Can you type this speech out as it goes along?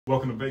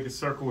Welcome to Vegas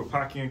Circle with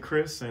Paki and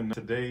Chris, and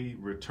today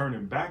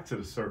returning back to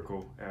the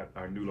circle at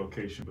our new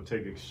location,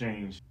 Bottega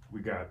Exchange.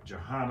 We got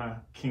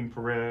Johanna, King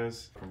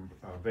Perez from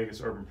Vegas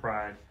Urban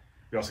Pride.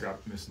 We also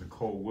got Miss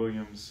Nicole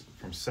Williams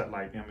from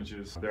Setlight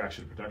Images. They're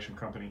actually the production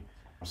company.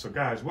 So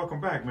guys, welcome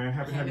back, man.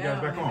 Happy to have you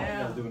guys back on. How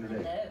you guys doing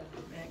today?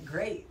 Man,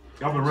 great.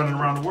 Y'all been running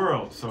around the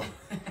world, so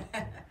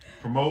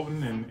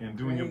promoting and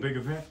doing your big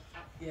event.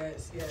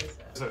 Yes.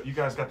 So you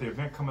guys got the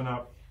event coming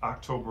up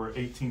October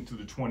 18th through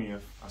the 20th,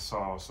 I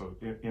saw, so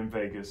in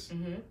Vegas.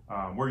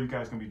 Where are you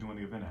guys going to be doing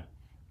the event at?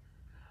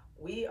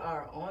 We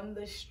are on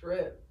the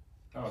Strip,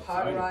 Hard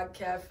exciting. Rock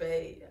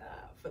Cafe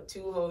for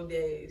 2 whole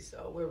days.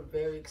 So we're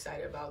very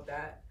excited about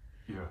that.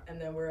 Yeah.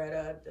 And then we're at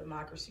a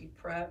Democracy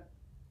Prep.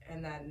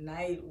 And that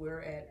night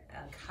we're at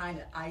a kind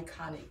of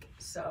iconic.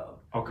 So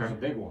Okay. It's a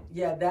big one.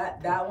 yeah,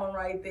 that one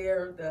right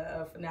there,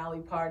 the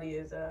finale party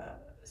is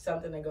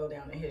something to go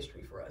down in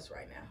history for us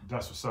right now.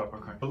 That's what's up.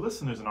 Okay. The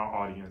listeners in our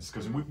audience,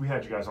 because we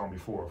had you guys on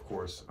before, of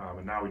course,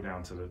 but now we're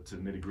down to the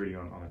nitty gritty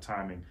on the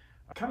timing.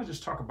 Kind of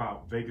just talk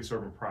about Vegas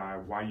Urban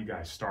Pride, why you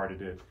guys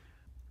started it,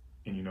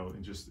 and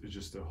and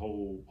just the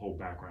whole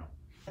background.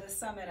 For the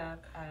summit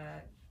up,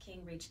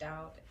 King reached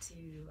out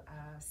to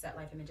Set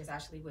Life Images.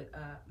 Actually, with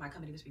my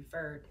company was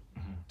referred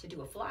to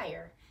do a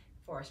flyer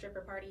for a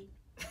stripper party.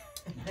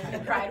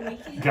 Pride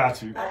weekend.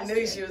 Got you. I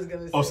knew she was going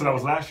to say. Oh, so that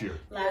was last year.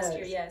 Last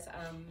year, yes.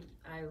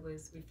 I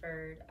was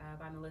referred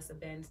by Melissa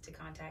Benz to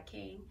contact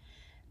King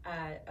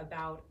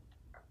about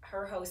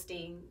her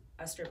hosting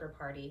a stripper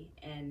party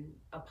and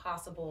a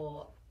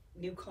possible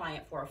new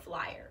client for a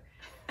flyer.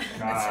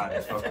 Got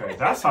it. Okay.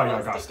 That's how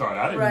y'all got started.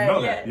 I didn't Right,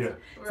 know that. yes.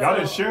 Yeah. Y'all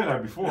didn't share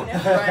that before.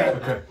 Right.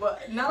 Okay. Well,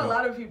 not a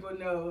lot of people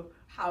know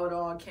how it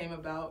all came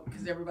about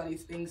because everybody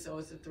thinks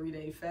it's a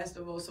 3-day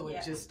festival. So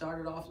it just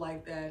started off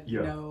like that.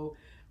 Yeah.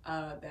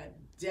 That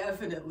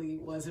definitely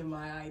wasn't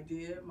my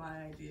idea.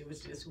 My idea was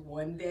just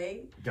one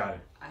day. Got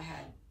it. I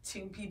had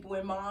 2 people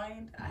in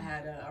mind. I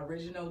had an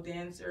original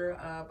dancer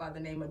by the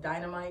name of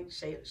Dynamite.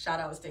 Shout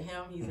outs to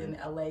him. He's in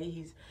LA.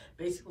 He's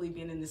basically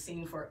been in the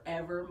scene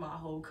forever, my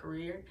whole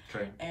career.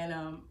 Okay. And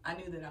I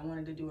knew that I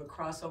wanted to do a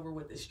crossover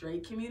with the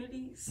straight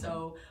community.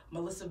 So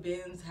Melissa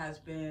Benz has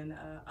been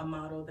a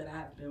model that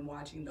I've been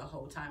watching the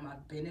whole time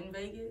I've been in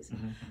Vegas.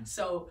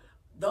 So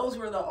those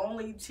were the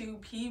only 2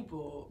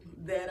 people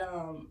that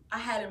I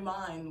had in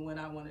mind when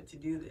I wanted to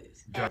do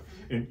this. Got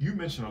it. And you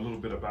mentioned a little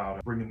bit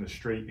about bringing the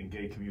straight and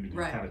gay community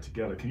kind of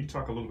together. Can you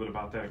talk a little bit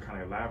about that and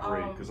kind of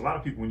elaborate? Because a lot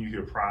of people, when you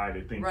hear Pride,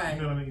 they think,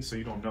 you know what I mean? So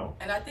you don't know.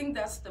 And I think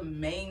that's the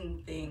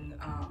main thing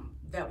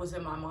that was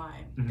in my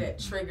mind that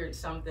triggered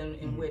something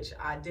in which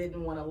I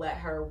didn't want to let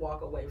her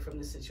walk away from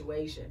the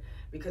situation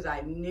because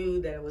I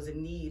knew that it was a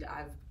need.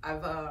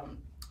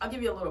 I'll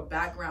give you a little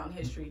background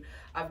history.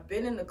 I've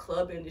been in the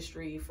club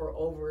industry for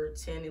over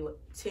 10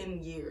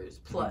 years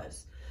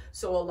plus.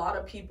 So a lot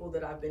of people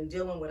that I've been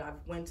dealing with,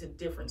 I've went to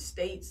different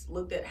states,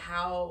 looked at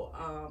how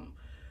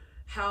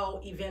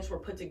events were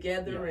put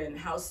together and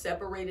how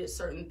separated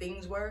certain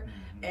things were.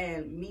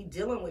 And me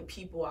dealing with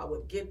people, I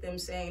would get them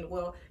saying,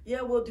 well,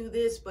 yeah, we'll do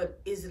this,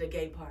 but is it a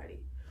gay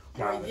party?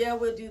 Or yeah,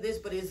 we'll do this,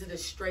 but is it a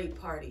straight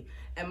party?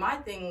 And my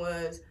thing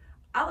was,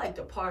 I like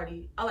to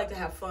party. I like to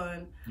have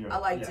fun. I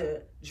like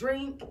to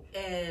drink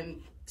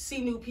and see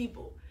new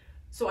people.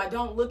 So I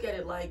don't look at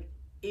it like,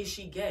 is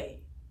she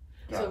gay?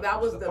 So that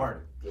was the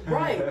party.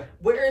 Right.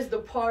 Where is the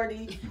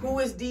party? Who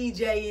is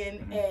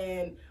DJing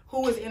and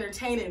who is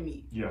entertaining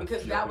me?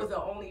 Because that was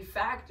the only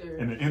factor.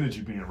 And the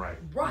energy being right.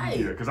 Right.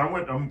 Yeah, because I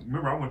went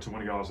to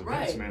one of y'all's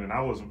events, man, and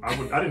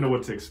I didn't know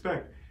what to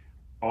expect.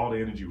 All the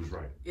energy was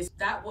right.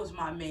 That was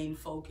my main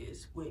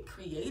focus with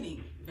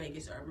creating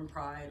Vegas Urban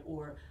Pride,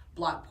 or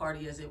Block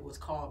Party as it was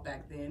called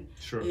back then,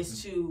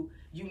 is to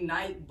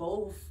unite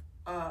both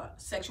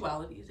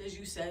sexualities, as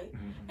you say,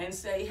 and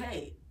say,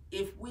 hey,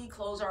 if we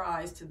close our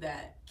eyes to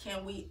that,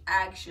 can we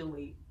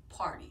actually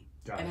party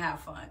and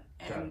have fun?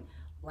 And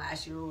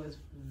last year was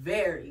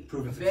very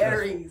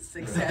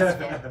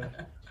successful.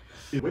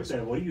 With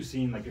that, what are you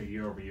seeing like a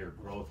year-over-year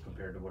growth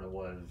compared to what it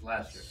was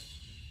last year?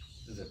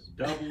 Is it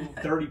double,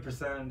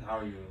 30%? How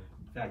are you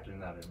factoring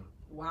that in?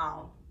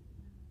 Wow.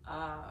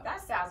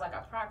 That sounds like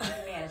a property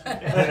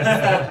management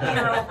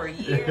year over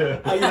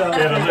year. You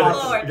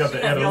got the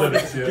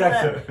analytics.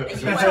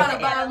 You're trying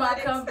to buy my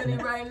company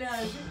right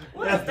now.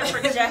 What's the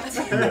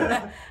projection?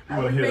 You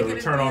want to hear the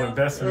return on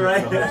investment.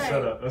 Right.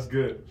 Shut up. That's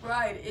good.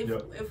 Right.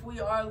 If we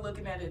are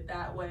looking at it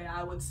that way,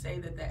 I would say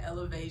that the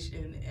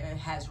elevation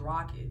has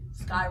skyrocketed.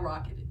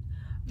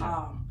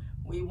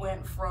 We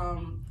went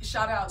from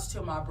shout outs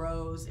to my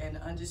bros and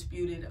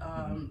Undisputed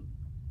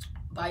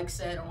bike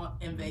set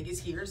in Vegas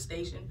here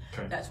station.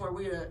 That's where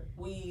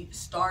we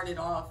started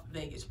off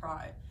Vegas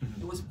Pride.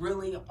 It was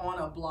really on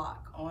a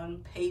block,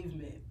 on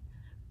pavement,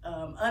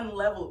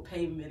 unleveled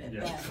pavement at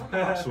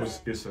that. So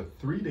it's a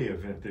 3-day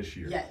event this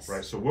year,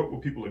 right? So what will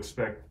people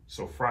expect?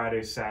 So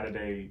Friday,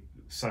 Saturday,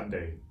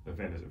 Sunday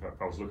event,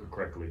 if I was looking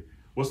correctly.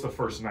 What's the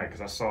first night?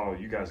 Because I saw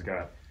you guys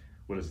got,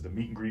 what is it, the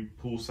meet and greet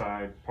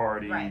poolside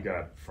party. You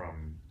got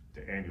from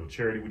the annual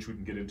charity, which we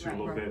can get into a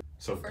little bit.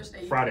 So First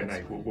day Friday you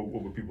night, can what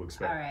would people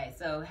expect? All right,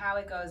 so how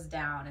it goes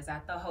down is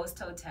at the host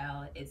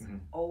hotel. It's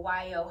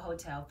OYO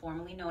Hotel,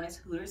 formerly known as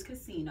Hooters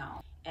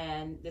Casino.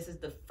 And this is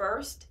the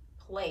first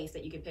place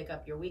that you can pick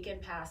up your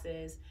weekend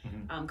passes,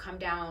 come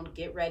down,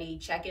 get ready,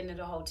 check into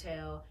the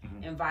hotel,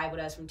 and vibe with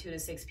us from 2 to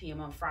 6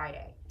 p.m. on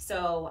Friday.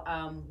 So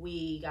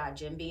we got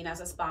Jim Beam as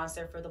a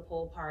sponsor for the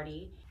pool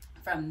party.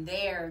 From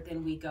there,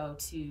 then we go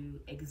to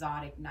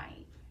Exotic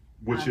Night.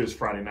 Which is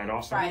Friday night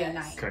also? Friday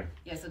night. Okay.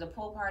 Yeah, so the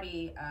pool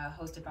party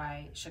hosted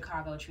by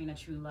Chicago, Trina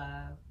True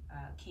Love,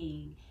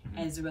 King,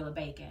 and Zarilla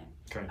Bacon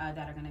that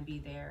are going to be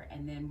there.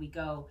 And then we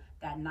go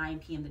that 9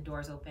 p.m. the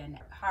doors open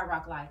at Hard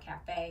Rock Live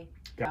Cafe.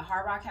 The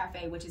Hard Rock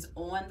Cafe, which is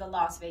on the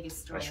Las Vegas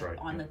Strip,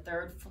 on the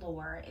 3rd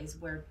floor, is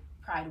where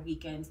Pride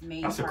Weekend's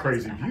main That's a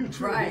crazy view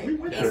too. Right. We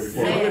went there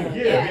before. Yeah,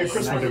 Me and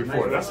Chris went there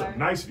before. That's a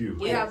nice view.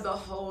 We have the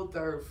whole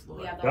 3rd floor.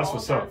 We have the That's whole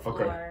what's 3rd up.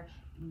 floor. Okay.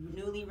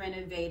 Newly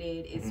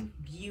renovated. It's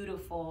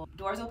beautiful.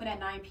 Doors open at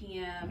 9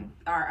 p.m.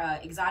 Our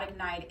exotic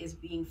night is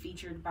being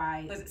featured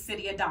by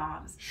City of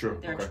Doms. Sure.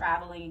 They're a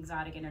traveling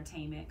exotic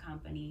entertainment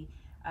company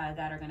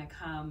that are going to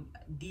come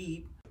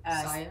deep.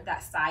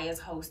 That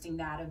Saya's hosting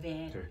that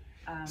event.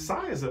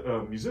 Saya's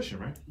a musician,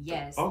 right?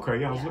 Yes.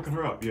 Okay, yeah, I was looking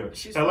her up. Yeah.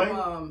 She's LA?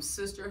 from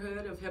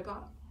Sisterhood of Hip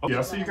Hop. Oh, yeah,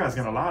 I see you guys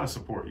got a lot of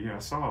support. Yeah, I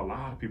saw a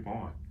lot of people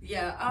on.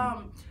 Yeah,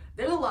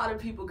 there's a lot of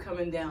people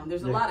coming down.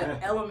 There's a lot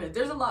of elements.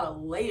 There's a lot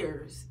of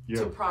layers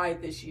to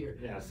Pride this year.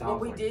 Yeah, what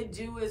we did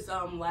do is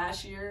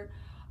last year,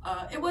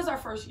 it was our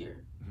first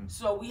year.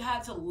 So we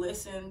had to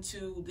listen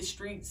to the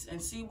streets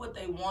and see what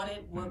they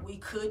wanted, what we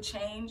could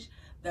change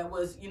that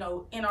was, you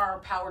know, in our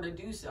power to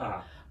do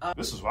so.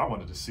 This is what I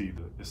wanted to see.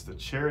 It's the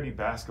charity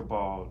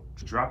basketball,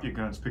 drop your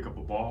guns, pick up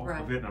a ball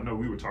event. I know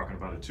we were talking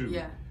about it too.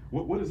 Yeah.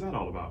 What is that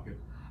all about?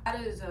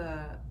 That is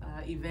a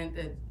event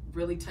that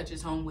really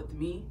touches home with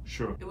me.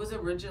 Sure. It was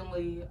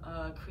originally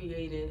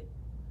created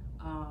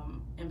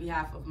in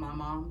behalf of my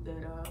mom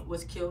that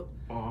was killed.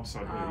 Oh, I'm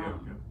sorry. Yeah.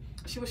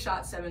 She was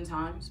shot 7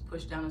 times,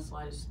 pushed down a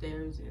flight of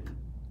stairs, and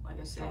like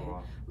I said,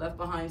 left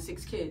behind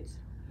 6 kids.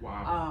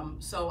 Wow.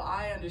 So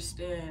I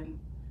understand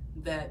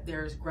that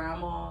there's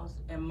grandmas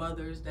and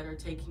mothers that are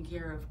taking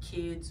care of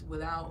kids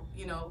without,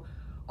 you know,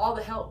 all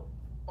the help,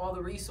 all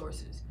the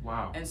resources.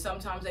 Wow. And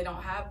sometimes they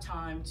don't have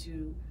time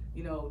to,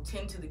 you know,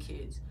 tend to the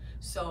kids.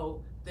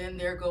 So then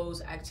there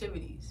goes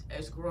activities.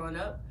 As growing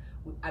up,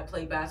 I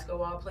played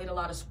basketball, I played a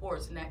lot of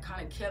sports, and that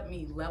kind of kept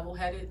me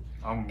level-headed.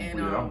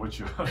 I'm with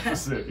you.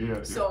 That's it.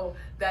 Yeah. So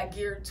that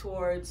geared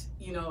towards,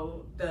 you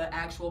know, the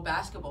actual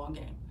basketball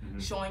game,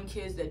 showing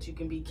kids that you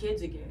can be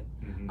kids again.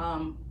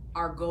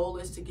 Our goal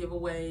is to give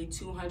away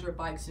 200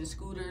 bikes and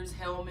scooters,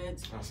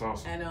 helmets, that's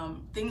awesome,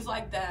 and things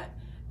like that,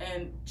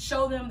 and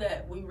show them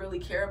that we really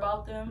care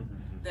about them,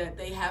 that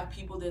they have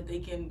people that they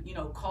can, you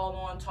know, call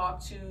on,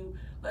 talk to,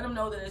 let them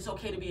know that it's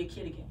okay to be a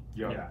kid again.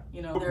 Yeah.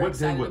 You know, they're what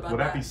excited day about would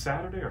that be?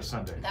 Saturday or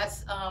Sunday?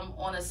 That's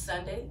on a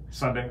Sunday.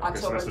 Sunday. Okay,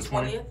 October so that's the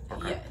 20th.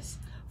 Okay. Yes.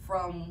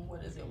 From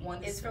what is it? 1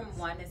 to 6? It's from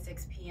 1 to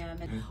 6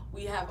 p.m.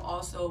 We have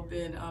also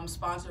been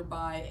sponsored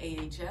by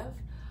AHF.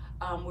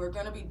 We're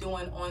going to be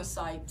doing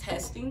on-site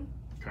testing.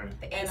 Okay.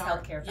 The AIDS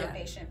Healthcare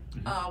Foundation.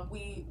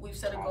 We've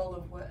set a goal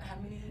of what? How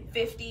many?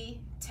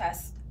 50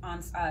 tests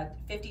on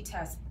 50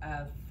 tests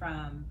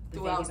from the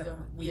throughout Vegas the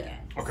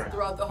weekend. Okay.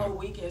 Throughout the whole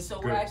weekend.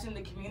 So we're asking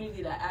the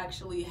community to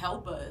actually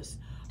help us.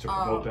 To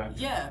promote that?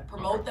 Yeah,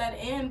 promote that,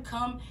 and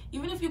come,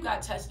 even if you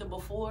got tested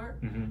before,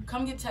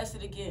 come get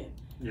tested again.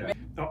 Yeah.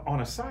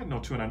 On a side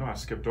note too, and I know I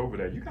skipped over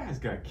that, you guys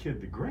got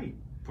Kid the Great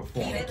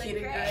performing. Kid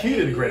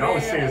the Great. I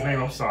always say his name,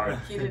 I'm sorry.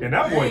 And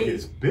that boy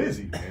gets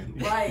busy, man.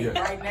 Right.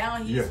 Right now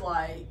he's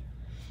like,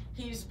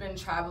 he's been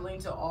traveling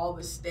to all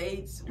the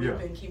states. We've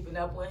been keeping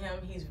up with him.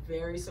 He's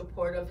very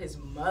supportive. His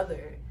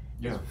mother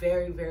is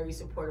very, very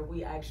supportive.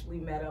 We actually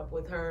met up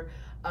with her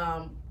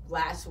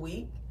last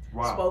week.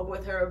 Spoke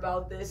with her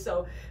about this.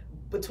 So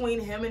between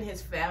him and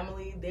his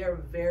family, they're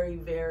very,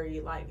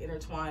 very like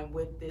intertwined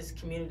with this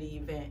community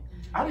event.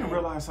 I didn't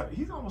realize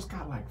he's almost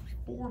got like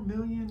 4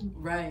 million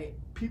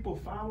people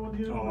following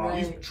him.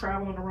 He's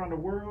traveling around the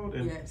world,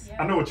 and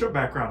I know with your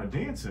background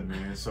in dancing,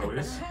 man. So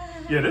it's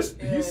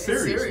he's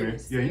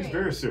serious, man. Yeah, he's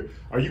very serious.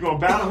 Are you gonna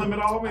battle him at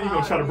all, man? You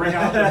gonna try to bring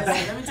out?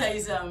 Let me tell you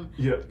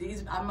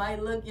something. I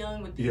might look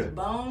young with these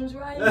bones,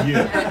 right?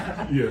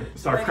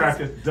 Start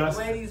cracking dust.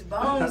 The way these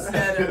bones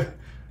set up.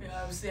 You know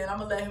what I'm saying? I'm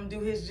gonna let him do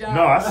his job.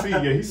 No, I see.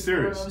 Yeah, he's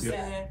serious. You know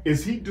what I'm saying?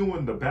 Is he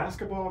doing the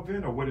basketball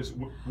event, or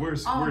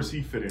where's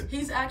he fit in?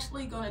 He's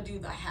actually gonna do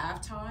the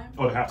halftime.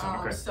 Oh, the halftime.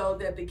 Okay. So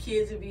that the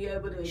kids will be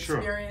able to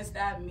experience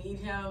that, meet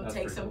him,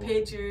 take some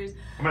pictures.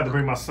 I'm gonna have to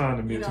bring my son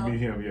to meet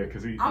him. Yeah,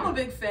 because I'm a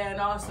big fan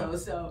also.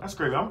 So that's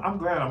great. I'm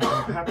glad. I'm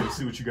happy to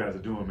see what you guys are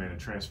doing, man, and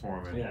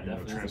transforming.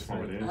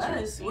 Transforming it into.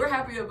 Us, we're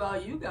happy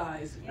about you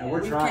guys. Yeah,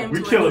 we're trying.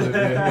 We're killing it,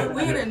 man.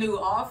 We in a new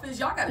office.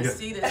 Y'all gotta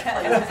see this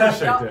place.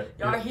 Appreciate that.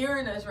 Y'all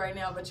hearing us us right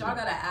now, but y'all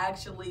gotta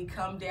actually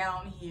come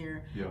down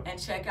here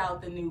and check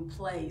out the new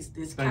place.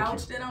 This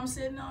couch that I'm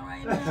sitting on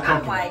right now.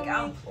 I'm like,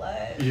 I'm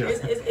plush. Yeah.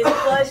 It's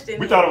plush in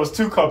We here. thought it was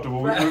too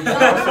comfortable. We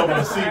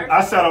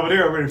I sat over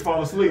there ready to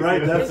fall asleep.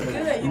 Right, It's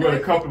good. We made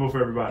it comfortable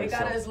for everybody. It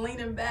got us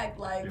leaning back,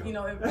 like it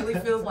really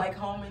feels like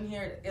home in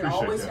here. It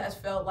always has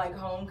felt like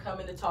home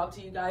coming to talk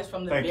to you guys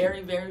from the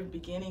very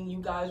beginning.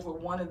 You guys were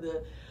one of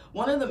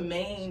the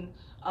main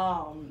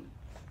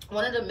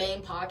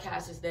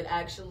podcasters that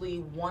actually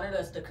wanted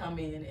us to come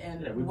in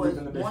and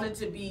wanted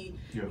to be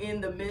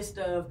in the midst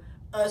of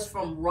us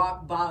from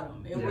rock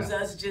bottom. It was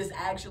us just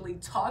actually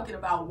talking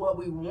about what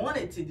we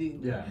wanted to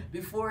do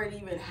before it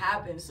even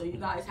happened. So you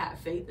guys had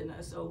faith in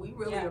us. So we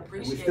really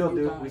appreciate it. We still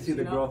do. Guys, we see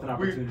the growth and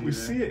opportunity. We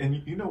see it,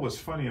 and you know what's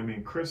funny? I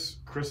mean, Chris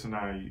and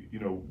I,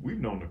 we've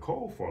known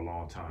Nicole for a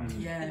long time.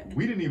 Yeah.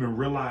 We didn't even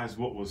realize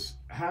what was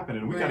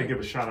happening. We got to give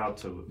a shout out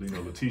to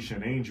Letitia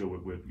and Angel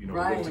with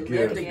Live to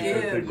Give.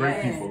 They're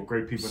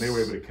great people, and they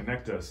were able to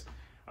connect us.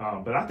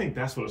 But I think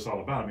that's what it's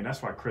all about. I mean,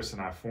 that's why Chris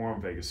and I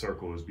formed Vegas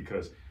Circle, is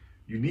because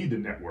you need to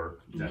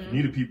network. You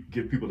need to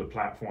give people the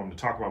platform to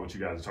talk about what you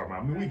guys are talking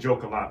about. I mean, we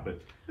joke a lot, but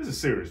this is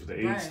serious with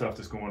the AIDS stuff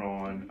that's going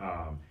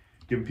on.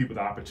 Giving people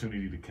the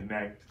opportunity to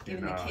connect.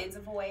 Giving the kids a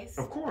voice.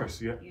 Of course,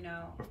 yeah.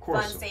 Of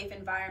course. Fun, safe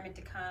environment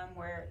to come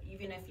where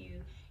even if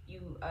you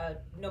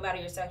no matter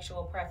your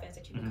sexual preference,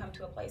 that you can come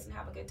to a place and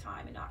have a good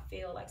time and not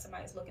feel like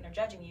somebody's looking or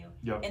judging you.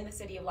 In the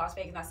city of Las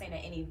Vegas, not saying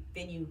that any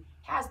venue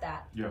has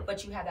that,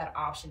 but you have that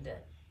option to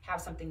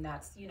have something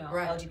that's,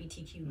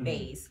 LGBTQ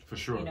based. For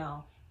sure.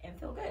 And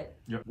feel good.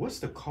 Yeah. What's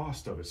the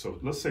cost of it? So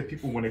let's say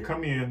people, when they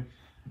come in,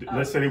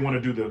 let's say they want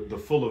to do the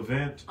full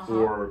event,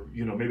 or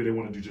maybe they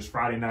want to do just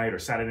Friday night or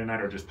Saturday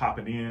night, or just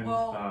popping in.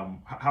 Well,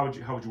 how would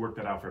you work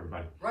that out for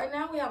everybody? Right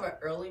now we have an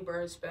early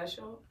bird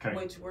special,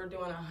 which we're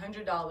doing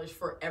 $100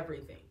 for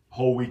everything.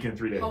 Whole weekend,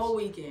 3 days. Whole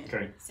weekend.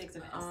 Okay. 6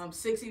 events.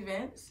 6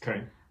 events.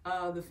 Okay.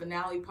 The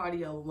finale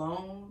party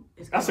alone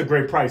is. That's a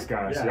great price,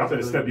 guys. Yeah, Y'all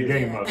better step your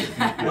game up.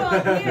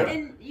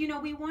 And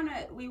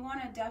we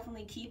wanna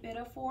definitely keep it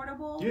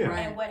affordable. Yeah.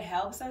 And what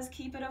helps us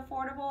keep it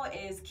affordable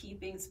is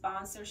keeping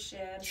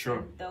sponsorships.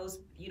 And those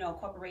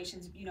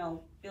corporations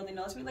building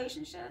those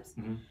relationships.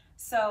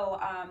 So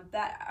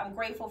that I'm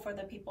grateful for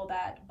the people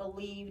that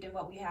believed in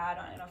what we had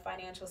in a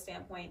financial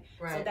standpoint,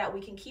 so that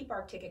we can keep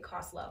our ticket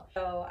costs low.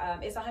 So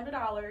it's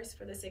 $100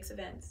 for the 6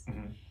 events.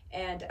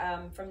 And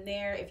from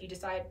there, if you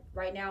decide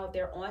right now,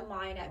 they're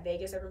online at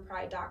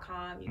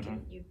vegasurbanpride.com.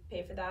 You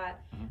pay for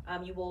that.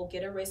 You will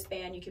get a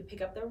wristband. You can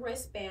pick up the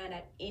wristband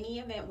at any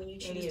event when you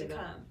choose to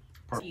come.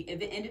 So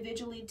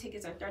individually,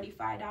 tickets are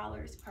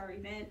 $35 per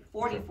event,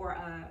 $40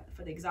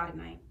 for the exotic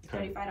night,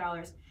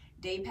 $35.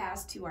 Day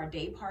pass to our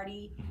day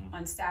party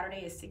on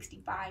Saturday is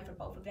 $65 for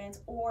both events,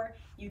 or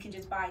you can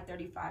just buy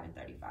 $35 and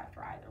 $35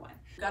 for either one.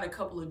 We've got a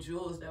couple of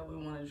jewels that we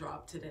want to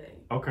drop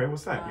today. Okay,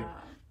 what's that?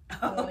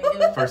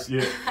 First, we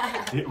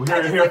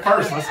heard it here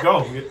first. Let's go.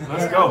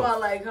 Let's go.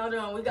 Hold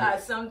on. We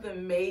got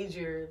something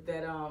major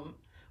that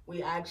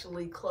we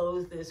actually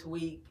closed this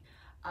week.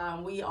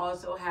 We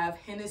also have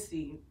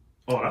Hennessy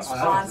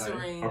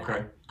sponsoring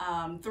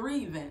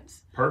 3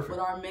 events. Perfect. But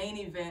our main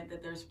event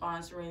that they're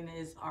sponsoring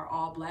is our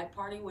all black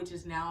party, which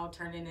is now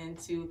turning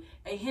into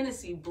a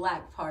Hennessy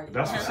black party.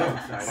 That's what's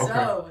up.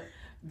 So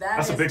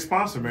that's a big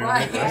sponsor, man.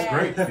 Right. That's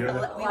great. We've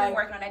been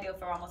working on that deal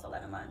for almost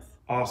 11 months.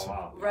 Awesome.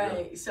 Wow.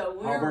 Right. So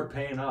we're hard work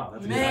paying off.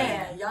 That's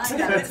y'all ain't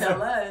gotta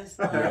tell us.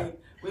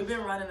 We've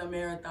been running a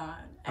marathon.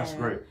 That's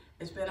great.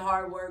 It's been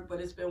hard work, but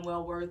it's been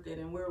well worth it,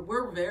 and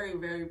we're very,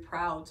 very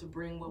proud to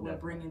bring what we're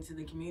bringing to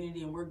the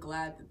community, and we're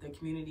glad that the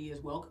community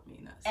is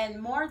welcoming us.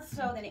 And more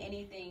so than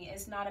anything,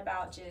 it's not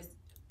about just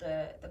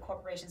the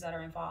corporations that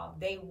are involved.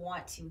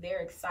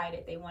 They're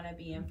excited, they want to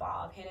be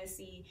involved.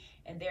 Hennessy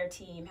and their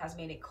team has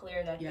made it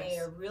clear that they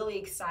are really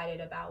excited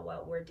about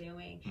what we're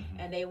doing,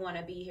 and they want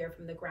to be here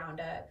from the ground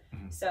up.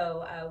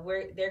 So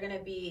they're going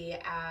to be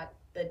at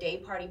the day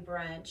party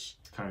brunch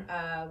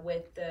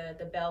with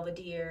the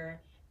Belvedere,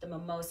 the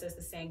mimosas,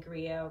 the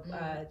sangria.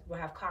 We'll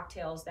have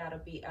cocktails. That'll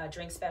be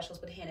drink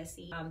specials with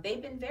Hennessy.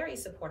 They've been very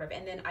supportive.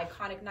 And then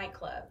Iconic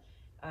Nightclub.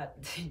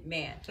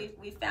 Man,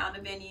 we found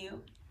a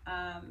venue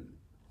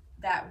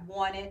that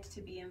wanted to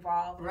be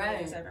involved in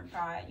Vegas Urban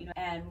Pride,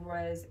 and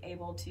was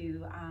able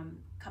to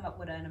come up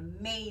with an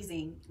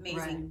amazing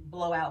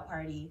blowout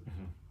party,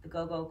 the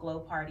Go-Go Glow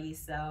Party.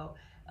 So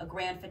a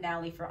grand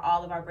finale for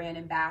all of our brand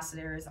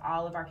ambassadors,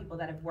 all of our people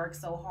that have worked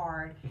so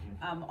hard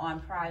on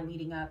Pride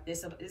leading up.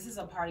 This is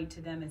a party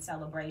to them in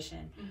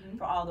celebration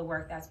for all the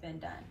work that's been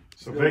done.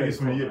 So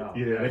Vegas, man,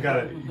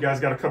 you guys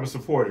got to come and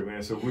support it,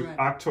 man. So we're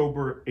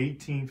October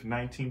 18th,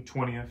 19th,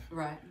 20th.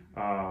 Right.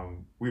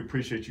 We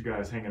appreciate you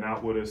guys hanging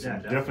out with us.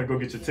 Definitely go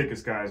get your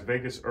tickets, guys.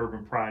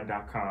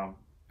 VegasUrbanPride.com.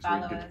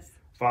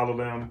 Follow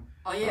them.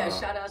 Oh yeah,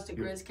 shout outs to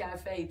Grits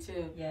Cafe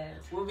too. Yes.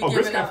 We'll be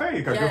Grits Cafe,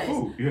 you got good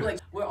food.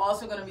 We're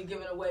also going to be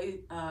giving away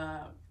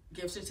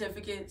gift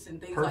certificates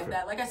and things Perfect. like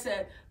that. Like I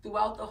said,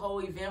 throughout the whole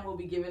event, we'll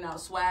be giving out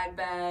swag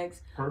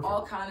bags, Perfect.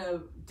 all kind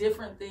of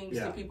different things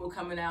Yeah. to people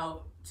coming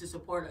out to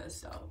support us.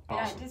 So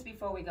Awesome. Yeah, just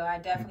before we go, I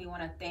definitely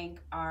want to thank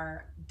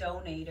our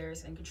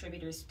donators and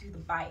contributors to the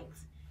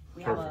bikes.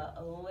 We have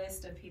a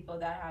list of people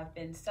that have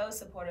been so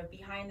supportive,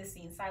 behind the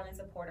scenes, silent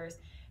supporters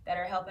that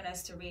are helping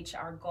us to reach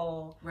our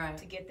goal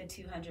to get the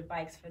 200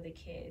 bikes for the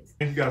kids.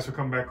 Thank you guys for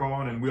coming back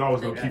on, and we always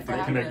gonna Thank you keep for the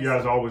having connect. us. You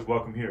guys are always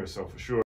welcome here, so for sure.